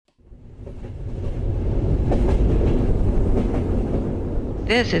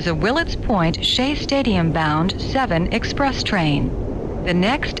This is a Willets Point Shea Stadium bound 7 express train. The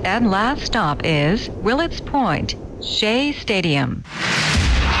next and last stop is Willets Point, Shea Stadium.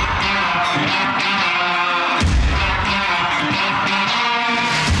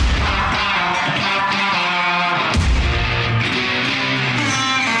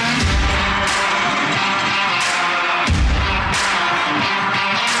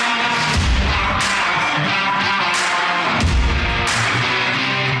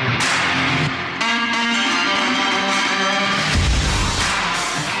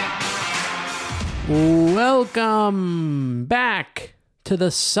 Welcome back to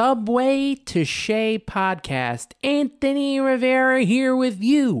the Subway to Shea podcast. Anthony Rivera here with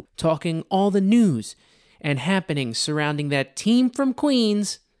you, talking all the news and happenings surrounding that team from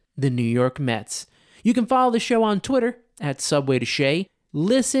Queens, the New York Mets. You can follow the show on Twitter at Subway to Shea.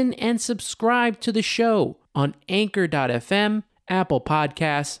 Listen and subscribe to the show on Anchor.fm, Apple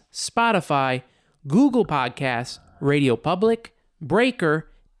Podcasts, Spotify, Google Podcasts, Radio Public, Breaker,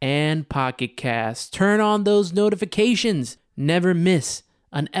 and Pocket Cast. Turn on those notifications. Never miss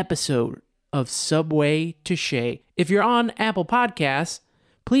an episode of Subway to Shea. If you're on Apple Podcasts,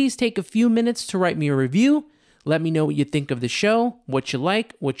 please take a few minutes to write me a review. Let me know what you think of the show, what you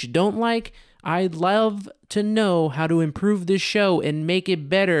like, what you don't like. I'd love to know how to improve this show and make it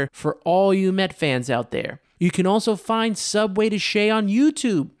better for all you Met fans out there. You can also find Subway to Shea on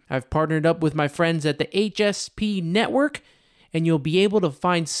YouTube. I've partnered up with my friends at the HSP Network, and you'll be able to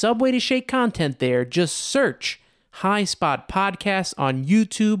find Subway to Shea content there. Just search High Spot Podcast on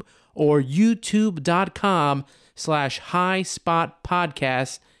YouTube or youtube.com/High Spot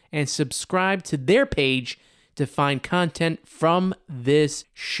Podcast and subscribe to their page to find content from this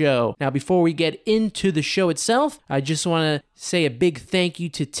show. Now, before we get into the show itself, I just want to say a big thank you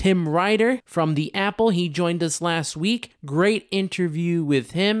to Tim Ryder from The Apple. He joined us last week. Great interview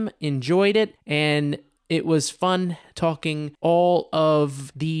with him. Enjoyed it. And it was fun talking all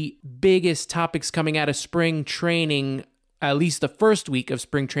of the biggest topics coming out of spring training, at least the first week of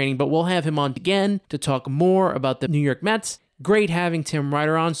spring training, but we'll have him on again to talk more about the New York Mets. Great having Tim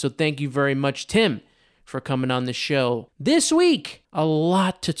Ryder on, so thank you very much, Tim, for coming on the show. This week, a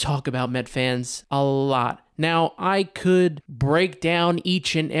lot to talk about, Met fans, a lot. Now, I could break down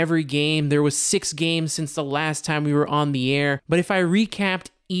each and every game. There was 6 games since the last time we were on the air, but if I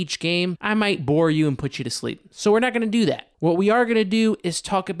recapped each game, I might bore you and put you to sleep. So we're not going to do that. What we are going to do is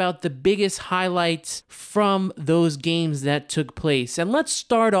talk about the biggest highlights from those games that took place. And let's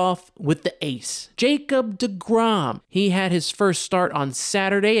start off with the ace, Jacob deGrom. He had his first start on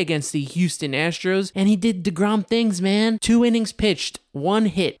Saturday against the Houston Astros, and he did deGrom things, man. 2 innings pitched, 1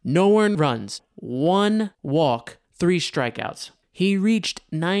 hit, no earned runs, 1 walk, 3 strikeouts. He reached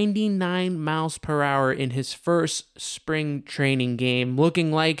 99 miles per hour in his first spring training game,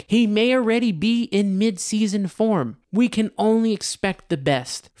 looking like he may already be in mid-season form. We can only expect the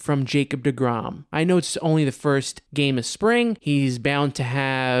best from Jacob deGrom. I know it's only the first game of spring. He's bound to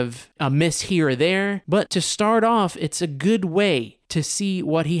have a miss here or there, but to start off, it's a good way to see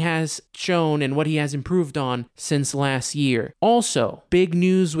what he has shown and what he has improved on since last year. Also, big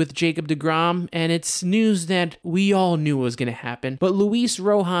news with Jacob deGrom, and it's news that we all knew was going to happen, but Luis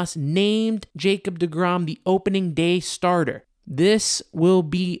Rojas named Jacob deGrom the opening day starter. This will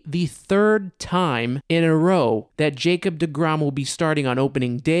be the 3rd time in a row that Jacob deGrom will be starting on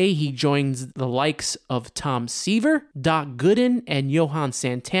opening day. He joins the likes of Tom Seaver, Doc Gooden, and Johan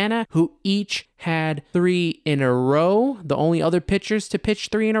Santana, who each had 3 in a row, the only other pitchers to pitch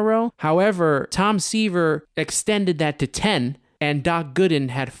 3 in a row. However, Tom Seaver extended that to 10, and Doc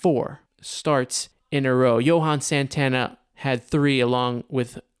Gooden had 4 starts in a row. Johan Santana had 3 along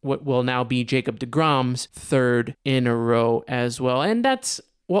with what will now be Jacob deGrom's 3rd in a row as well. And that's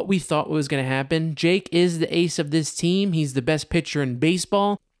what we thought was going to happen. Jake is the ace of this team. He's the best pitcher in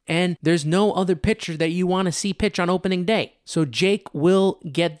baseball. And there's no other pitcher that you want to see pitch on opening day. So Jake will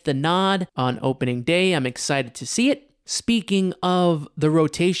get the nod on opening day. I'm excited to see it. Speaking of the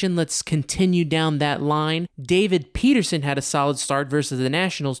rotation, let's continue down that line. David Peterson had a solid start versus the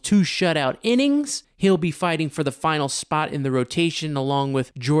Nationals, 2 shutout innings. He'll be fighting for the final spot in the rotation along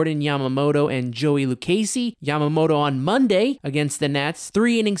with Jordan Yamamoto and Joey Lucchesi. Yamamoto on Monday against the Nats,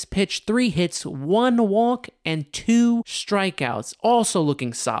 3 innings pitched, 3 hits, 1 walk, and 2 strikeouts. Also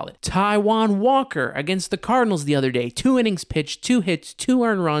looking solid. Taijuan Walker against the Cardinals the other day, 2 innings pitched, 2 hits, 2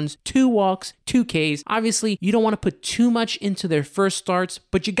 earned runs, 2 walks, 2 Ks. Obviously, you don't want to put too much into their first starts,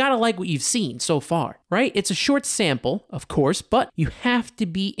 but you gotta like what you've seen so far, right? It's a short sample, of course, but you have to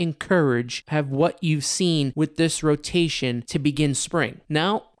be encouraged, have what you've seen with this rotation to begin spring.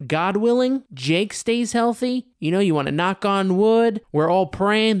 Now, God willing, Jake stays healthy. You want to knock on wood. We're all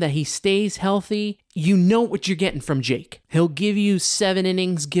praying that he stays healthy. You know what you're getting from Jake. He'll give you 7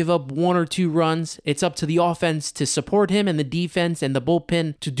 innings, give up 1 or 2 runs. It's up to the offense to support him and the defense and the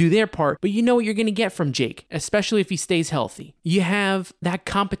bullpen to do their part. But you know what you're going to get from Jake, especially if he stays healthy. You have that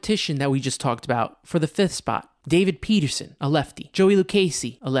competition that we just talked about for the 5th spot. David Peterson, a lefty. Joey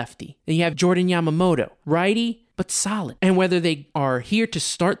Lucchesi, a lefty. Then you have Jordan Yamamoto, righty, but solid. And whether they are here to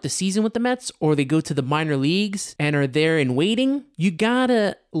start the season with the Mets or they go to the minor leagues and are there in waiting, you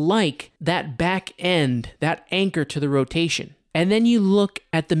gotta like that back end, that anchor to the rotation. And then you look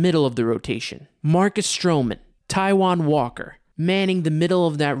at the middle of the rotation. Marcus Stroman, Taijuan Walker, manning the middle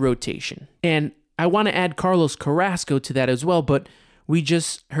of that rotation. And I want to add Carlos Carrasco to that as well, but we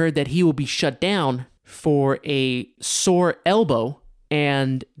just heard that he will be shut down for a sore elbow,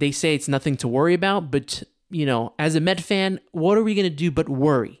 and they say it's nothing to worry about, but, as a Met fan, what are we going to do but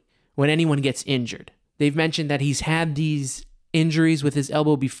worry when anyone gets injured? They've mentioned that he's had these injuries with his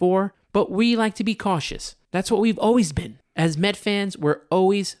elbow before, but we like to be cautious. That's what we've always been. As Met fans, we're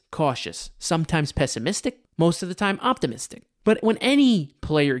always cautious, sometimes pessimistic, most of the time optimistic. But when any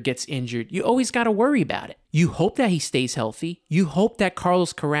player gets injured, you always got to worry about it. You hope that he stays healthy. You hope that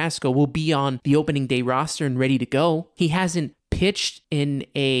Carlos Carrasco will be on the opening day roster and ready to go. He hasn't pitched in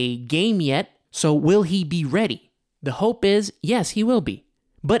a game yet, so will he be ready? The hope is, yes, he will be.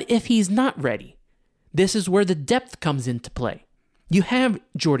 But if he's not ready, this is where the depth comes into play. You have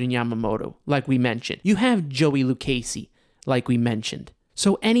Jordan Yamamoto, like we mentioned. You have Joey Lucchesi, like we mentioned.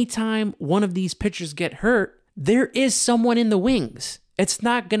 So anytime one of these pitchers get hurt, there is someone in the wings. It's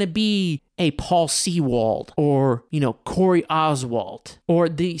not going to be a Paul Sewald or, Corey Oswalt or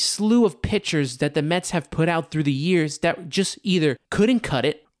the slew of pitchers that the Mets have put out through the years that just either couldn't cut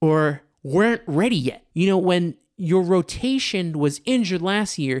it or weren't ready yet. When your rotation was injured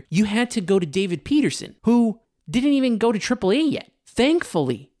last year, you had to go to David Peterson, who didn't even go to AAA yet.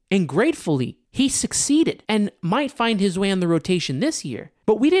 Thankfully and gratefully, he succeeded and might find his way on the rotation this year.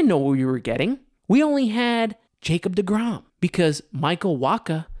 But we didn't know what we were getting. We only had Jacob deGrom because Michael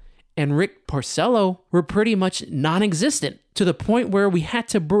Wacha and Rick Porcello were pretty much non-existent to the point where we had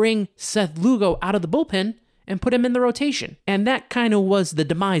to bring Seth Lugo out of the bullpen and put him in the rotation. And that kind of was the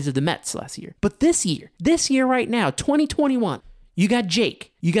demise of the Mets last year. But this year right now, 2021, you got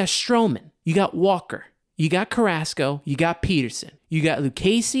Jake, you got Stroman, you got Walker, you got Carrasco, you got Peterson, you got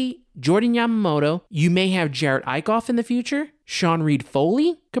Lucchesi, Jordan Yamamoto. You may have Jared Eichhoff in the future. Sean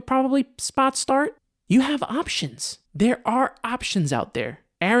Reed-Foley could probably spot start. You have options. There are options out there.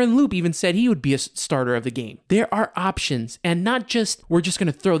 Aaron Loup even said he would be a starter of the game. There are options, and not just, we're just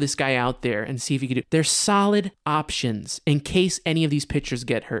going to throw this guy out there and see if he can do it. There's solid options in case any of these pitchers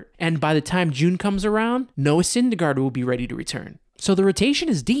get hurt. And by the time June comes around, Noah Syndergaard will be ready to return. So the rotation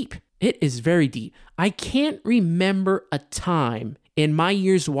is deep. It is very deep. I can't remember a time in my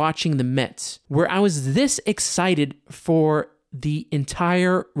years watching the Mets where I was this excited for the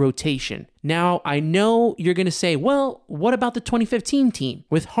entire rotation. Now, I know you're going to say, well, what about the 2015 team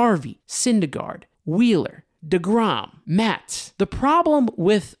with Harvey, Syndergaard, Wheeler, deGrom, Matz? The problem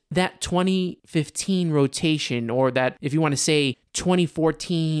with that 2015 rotation, or that, if you want to say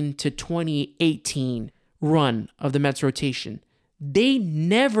 2014 to 2018 run of the Mets rotation, they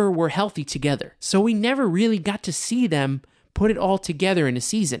never were healthy together. So we never really got to see them put it all together in a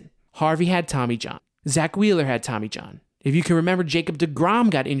season. Harvey had Tommy John. Zach Wheeler had Tommy John. If you can remember, Jacob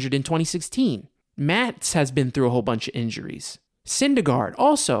deGrom got injured in 2016. Matz has been through a whole bunch of injuries. Syndergaard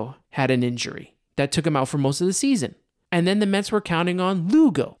also had an injury that took him out for most of the season. And then the Mets were counting on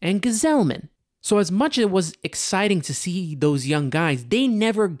Lugo and Gesellman. So as much as it was exciting to see those young guys, they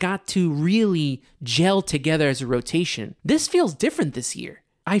never got to really gel together as a rotation. This feels different this year.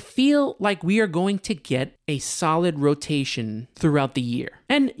 I feel like we are going to get a solid rotation throughout the year.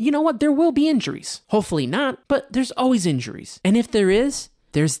 And you know what? There will be injuries. Hopefully not, but there's always injuries. And if there is,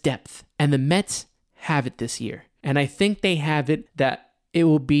 there's depth. And the Mets have it this year. And I think they have it that it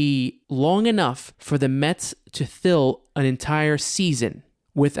will be long enough for the Mets to fill an entire season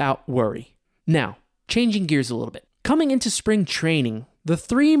without worry. Now, changing gears a little bit. Coming into spring training, the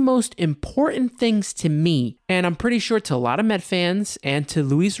 3 most important things to me, and I'm pretty sure to a lot of Met fans and to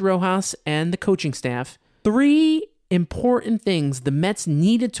Luis Rojas and the coaching staff, 3 important things the Mets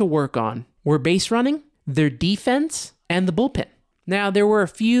needed to work on were base running, their defense, and the bullpen. Now, there were a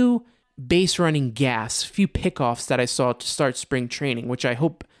few base running gaffes, few pickoffs that I saw to start spring training, which I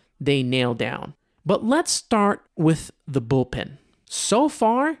hope they nail down. But let's start with the bullpen. So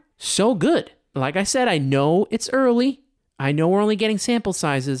far, so good. Like I said, I know it's early. I know we're only getting sample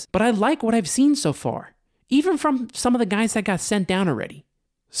sizes, but I like what I've seen so far, even from some of the guys that got sent down already.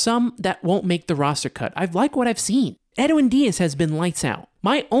 some that won't make the roster cut. I like what I've seen. Edwin Diaz has been lights out.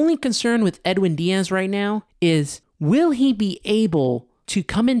 My only concern with Edwin Diaz right now is, will he be able to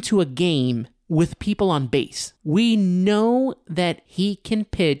come into a game with people on base? We know that he can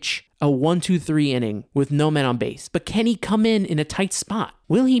pitch a 1-2-3 inning with no men on base, but can he come in a tight spot?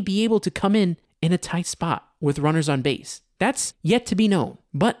 Will he be able to come in a tight spot with runners on base? That's yet to be known,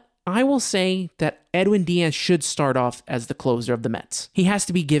 but I will say that Edwin Diaz should start off as the closer of the Mets. He has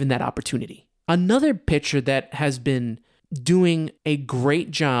to be given that opportunity. Another pitcher that has been doing a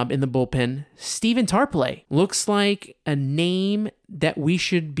great job in the bullpen, Stephen Tarpley, looks like a name that we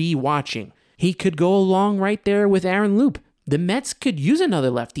should be watching. He could go along right there with Aaron Loup. The Mets could use another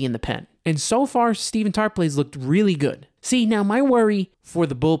lefty in the pen. And so far, Stephen Tarpley's looked really good. See, now my worry for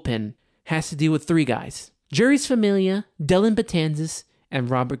the bullpen has to do with three guys: Jeurys Familia, Dellin Betances, and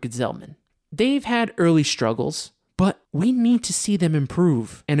Robert Gsellman. They've had early struggles, but we need to see them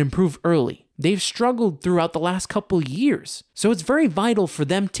improve, and improve early. They've struggled throughout the last couple years, so it's very vital for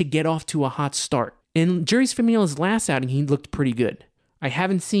them to get off to a hot start. In Jeurys Familia's last outing, he looked pretty good. I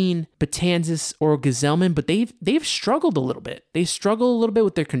haven't seen Betances or Gsellman, but they've struggled a little bit. They struggle a little bit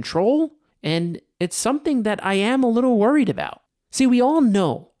with their control, and it's something that I am a little worried about. See, we all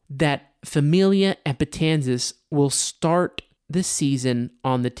know that Familia and Betances will start this season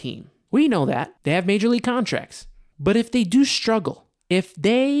on the team. We know that. They have major league contracts. But if they do struggle, if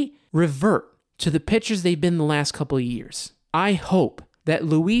they revert to the pitchers they've been the last couple of years, I hope that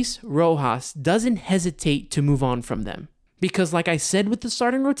Luis Rojas doesn't hesitate to move on from them. Because like I said with the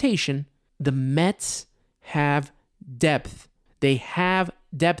starting rotation, the Mets have depth. They have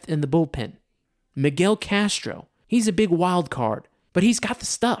depth in the bullpen. Miguel Castro, he's a big wild card, but he's got the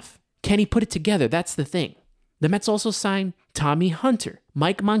stuff. Can he put it together? That's the thing. The Mets also signed Tommy Hunter,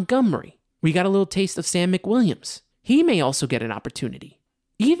 Mike Montgomery. We got a little taste of Sam McWilliams. He may also get an opportunity.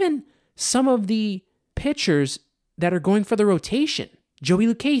 Even some of the pitchers that are going for the rotation, Joey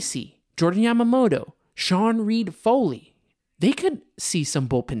Lucchesi, Jordan Yamamoto, Sean Reed Foley, they could see some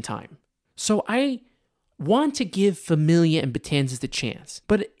bullpen time. So I want to give Familia and Betances the chance.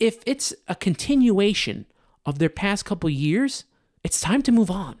 But if it's a continuation of their past couple years, it's time to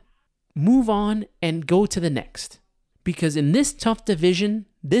move on. Move on and go to the next. Because in this tough division,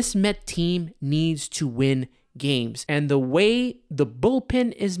 this Met team needs to win games. And the way the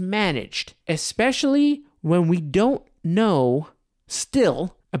bullpen is managed, especially when we don't know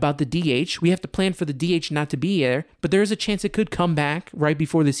still about the DH, we have to plan for the DH not to be there, but there is a chance it could come back right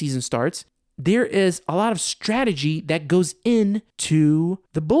before the season starts. There is a lot of strategy that goes into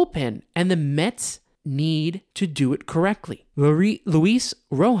the bullpen, and the Mets need to do it correctly. Luis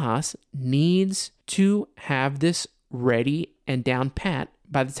Rojas needs to have this ready and down pat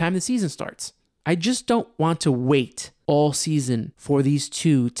by the time the season starts. I just don't want to wait all season for these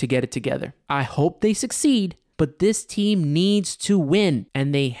two to get it together. I hope they succeed, but this team needs to win,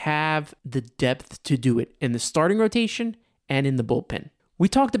 and they have the depth to do it in the starting rotation and in the bullpen. We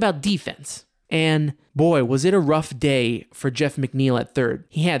talked about defense, and boy, was it a rough day for Jeff McNeil at third.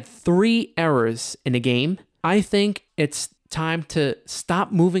 He had 3 errors in a game. I think it's time to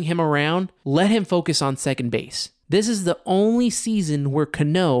stop moving him around, let him focus on second base. This is the only season where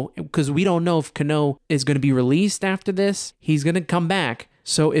Cano, because we don't know if Cano is going to be released after this, he's going to come back.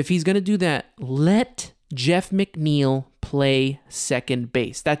 So if he's going to do that, let Jeff McNeil play second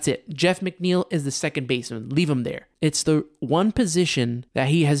base. That's it. Jeff McNeil is the second baseman. Leave him there. It's the one position that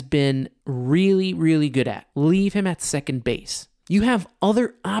he has been really, really good at. Leave him at second base. You have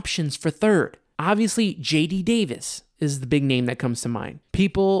other options for third. Obviously, J.D. Davis is the big name that comes to mind.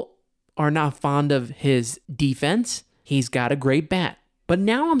 People are not fond of his defense. He's got a great bat. But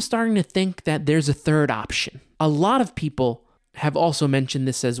now I'm starting to think that there's a third option. A lot of people have also mentioned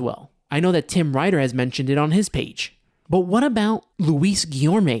this as well. I know that Tim Ryder has mentioned it on his page. But what about Luis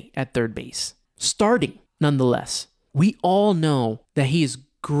Guillorme at third base? Starting, nonetheless. We all know that he is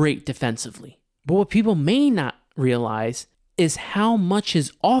great defensively. But what people may not realize is how much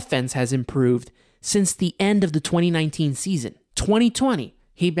his offense has improved since the end of the 2019 season. 2020,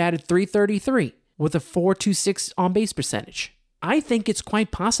 he batted .333 with a .426 on-base percentage. I think it's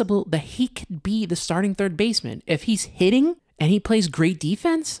quite possible that he could be the starting third baseman. If he's hitting and he plays great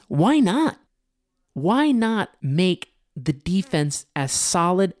defense, why not? Why not make the defense as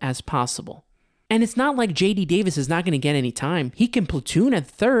solid as possible? And it's not like J.D. Davis is not going to get any time. He can platoon at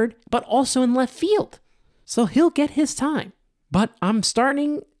third, but also in left field. So he'll get his time. But I'm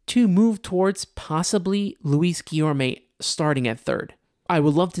starting to move towards possibly Luis Guillorme starting at third. I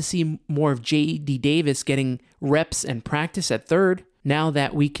would love to see more of J.D. Davis getting reps and practice at third. Now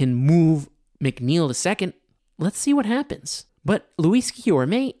that we can move McNeil to second, let's see what happens. But Luis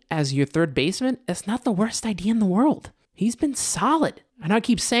Guillorme as your third baseman, that's not the worst idea in the world. He's been solid. And I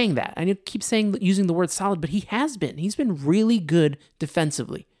keep saying that. I keep using the word solid, but he has been. He's been really good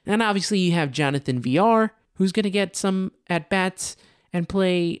defensively. And obviously you have Jonathan Villar, who's going to get some at-bats and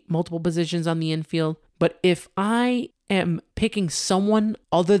play multiple positions on the infield. But if I am picking someone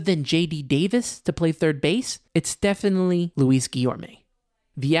other than J.D. Davis to play third base, it's definitely Luis Guillorme.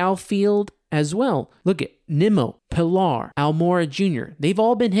 The outfield as well. Look at Nimmo, Pilar, Almora Jr. They've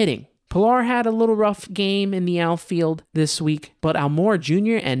all been hitting. Pilar had a little rough game in the outfield this week, but Almora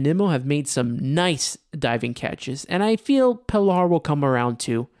Jr. and Nimmo have made some nice diving catches, and I feel Pilar will come around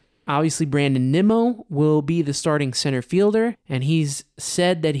too. Obviously, Brandon Nimmo will be the starting center fielder, and he's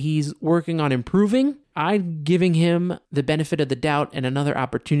said that he's working on improving. I'm giving him the benefit of the doubt and another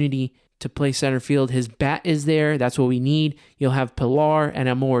opportunity to play center field. His bat is there. That's what we need. You'll have Pilar and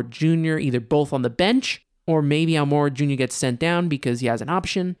Almora Jr. either both on the bench, or maybe Almora Jr. gets sent down because he has an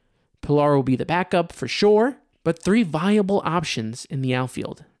option. Pilar will be the backup for sure, but 3 viable options in the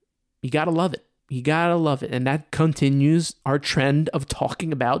outfield. You got to love it. You got to love it. And that continues our trend of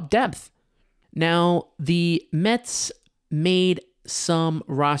talking about depth. Now, the Mets made some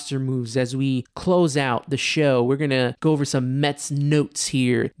roster moves as we close out the show. We're going to go over some Mets notes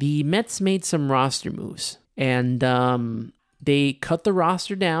here. The Mets made some roster moves, and they cut the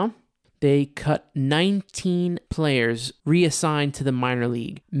roster down. They cut 19 players, reassigned to the minor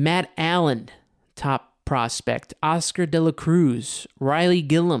league. Matt Allen, top prospect. Oscar De La Cruz, Riley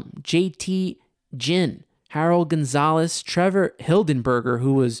Gillum, JT Ginn, Harold Gonzalez, Trevor Hildenberger,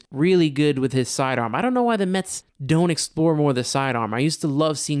 who was really good with his sidearm. I don't know why the Mets don't explore more of the sidearm. I used to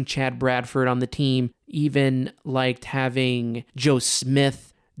love seeing Chad Bradford on the team, even liked having Joe Smith,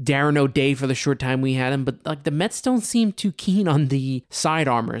 Darren O'Day for the short time we had him, but like the Mets don't seem too keen on the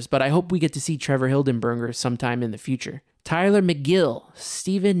sidearmers, but I hope we get to see Trevor Hildenberger sometime in the future. Tyler McGill,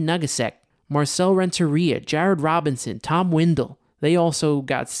 Steven Nugasek, Marcel Renteria, Jared Robinson, Tom Windle, they also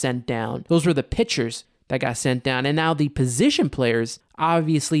got sent down. Those were the pitchers that got sent down. And now the position players,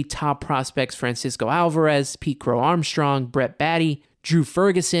 obviously top prospects, Francisco Alvarez, Pete Crow Armstrong, Brett Batty, Drew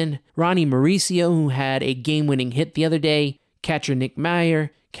Ferguson, Ronnie Mauricio, who had a game-winning hit the other day, catcher Nick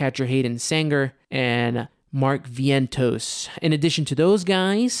Meyer, catcher Hayden Sanger, and Mark Vientos. In addition to those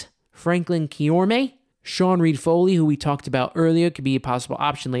guys, Franklin Guillorme, Sean Reed-Foley, who we talked about earlier, could be a possible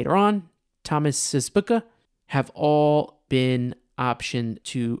option later on, Thomas Sisbuka, have all been optioned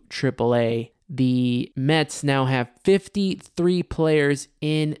to AAA. The Mets now have 53 players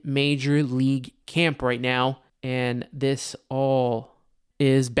in Major League camp right now, and this all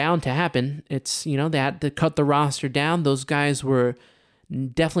is bound to happen. It's, they had to cut the roster down. Those guys were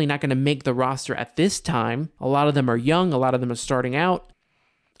definitely not going to make the roster at this time. A lot of them are young. A lot of them are starting out.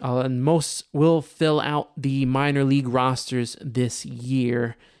 And most will fill out the minor league rosters this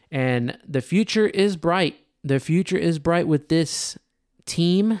year. And the future is bright. The future is bright with this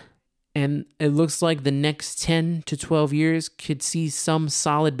team. And it looks like the next 10 to 12 years could see some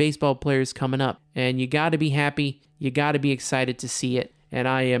solid baseball players coming up. And you got to be happy. You got to be excited to see it. And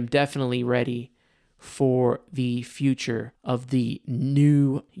I am definitely ready for the future of the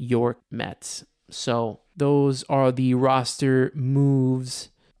New York Mets. So those are the roster moves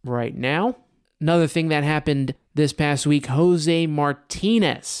right now. Another thing that happened this past week, Jose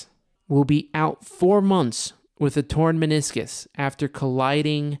Martinez will be out 4 months with a torn meniscus after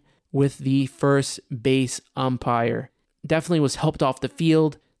colliding with the first base umpire. Definitely was helped off the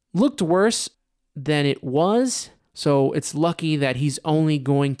field. Looked worse than it was. So it's lucky that he's only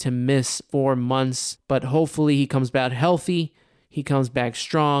going to miss 4 months, but hopefully he comes back healthy, he comes back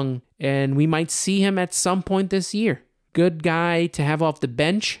strong, and we might see him at some point this year. Good guy to have off the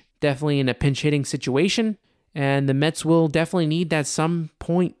bench, definitely in a pinch hitting situation, and the Mets will definitely need that some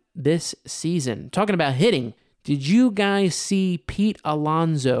point this season. Talking about hitting, did you guys see Pete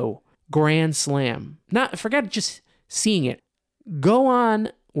Alonso grand slam? Forget just seeing it. Go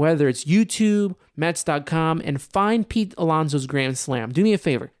on, whether it's YouTube, Mets.com, and find Pete Alonso's grand slam. Do me a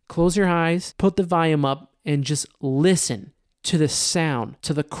favor. Close your eyes, put the volume up, and just listen to the sound,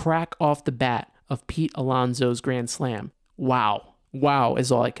 to the crack off the bat of Pete Alonso's grand slam. Wow. Wow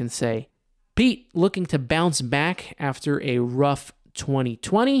is all I can say. Pete looking to bounce back after a rough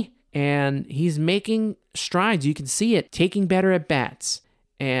 2020, and he's making strides. You can see it, taking better at bats.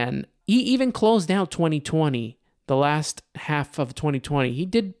 And he even closed out 2020, the last half of 2020. He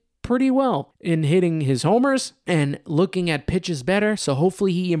did pretty well in hitting his homers and looking at pitches better, so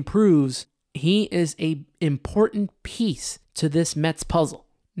hopefully he improves. He is an important piece to this Mets puzzle.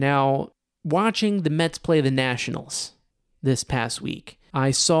 Now, watching the Mets play the Nationals this past week,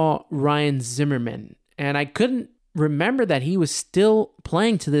 I saw Ryan Zimmerman, and I couldn't remember that he was still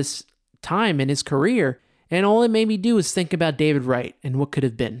playing to this time in his career. And all it made me do is think about David Wright and what could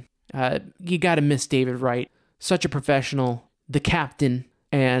have been. You got to miss David Wright. Such a professional, the captain.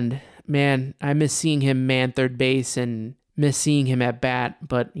 And man, I miss seeing him man third base and miss seeing him at bat.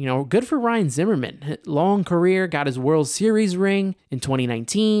 But, good for Ryan Zimmerman. Long career, got his World Series ring in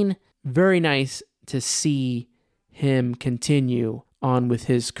 2019. Very nice to see him continue on with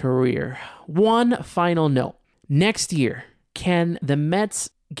his career. One final note. Next year, can the Mets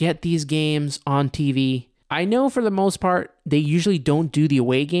get these games on TV? I know for the most part, they usually don't do the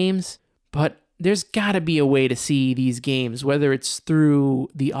away games, but there's got to be a way to see these games, whether it's through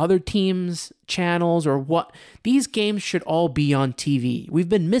the other team's channels or what. These games should all be on TV. We've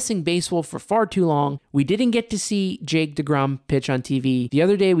been missing baseball for far too long. We didn't get to see Jake DeGrom pitch on TV. The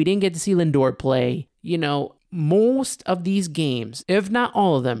other day, we didn't get to see Lindor play. Most of these games, if not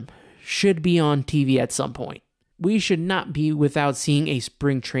all of them, should be on TV at some point. We should not be without seeing a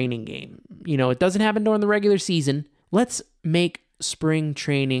spring training game. It doesn't happen during the regular season. Let's make spring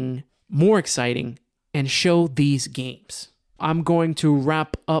training more exciting and show these games. I'm going to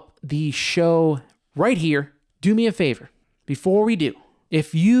wrap up the show right here. Do me a favor. Before we do,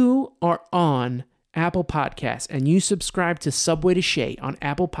 if you are on Apple Podcasts and you subscribe to Subway to Shea on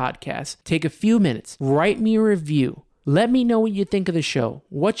Apple Podcasts, take a few minutes, write me a review. Let me know what you think of the show,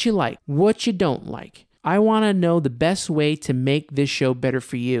 what you like, what you don't like. I want to know the best way to make this show better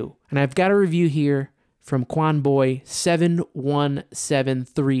for you. And I've got a review here from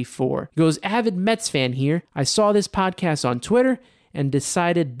QuanBoy71734. He goes, avid Mets fan here. I saw this podcast on Twitter and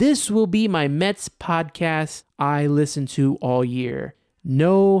decided this will be my Mets podcast I listen to all year.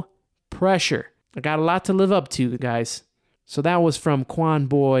 No pressure. I got a lot to live up to, guys. So that was from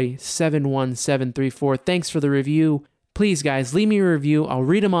QuanBoy71734. Thanks for the review. Please, guys, leave me a review. I'll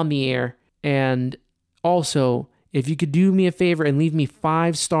read them on the air. And also, if you could do me a favor and leave me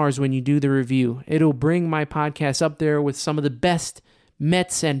 5 stars when you do the review, it'll bring my podcast up there with some of the best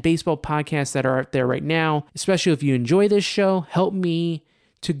Mets and baseball podcasts that are out there right now. Especially if you enjoy this show, help me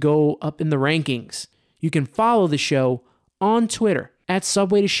to go up in the rankings. You can follow the show on Twitter at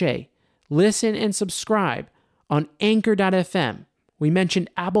Subway to Shea. Listen and subscribe on Anchor.fm. We mentioned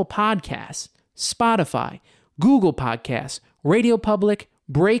Apple Podcasts, Spotify, Google Podcasts, Radio Public,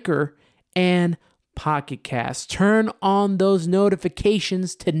 Breaker, and Pocket Cast. Turn on those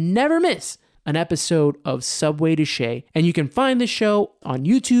notifications to never miss an episode of Subway to Shea. And you can find the show on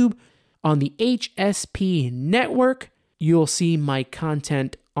YouTube, on the HSP network. You'll see my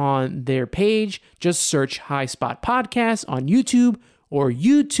content on their page. Just search High Spot Podcast on YouTube or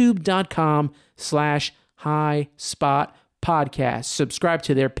youtube.com/High Spot Podcast. Subscribe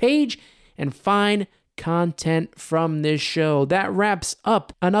to their page and find content from this show. That wraps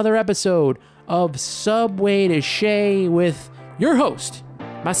up another episode of Subway to Shea with your host,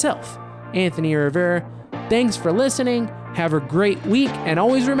 myself, Anthony Rivera. Thanks for listening. Have a great week. And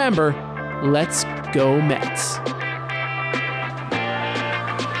always remember, let's go Mets.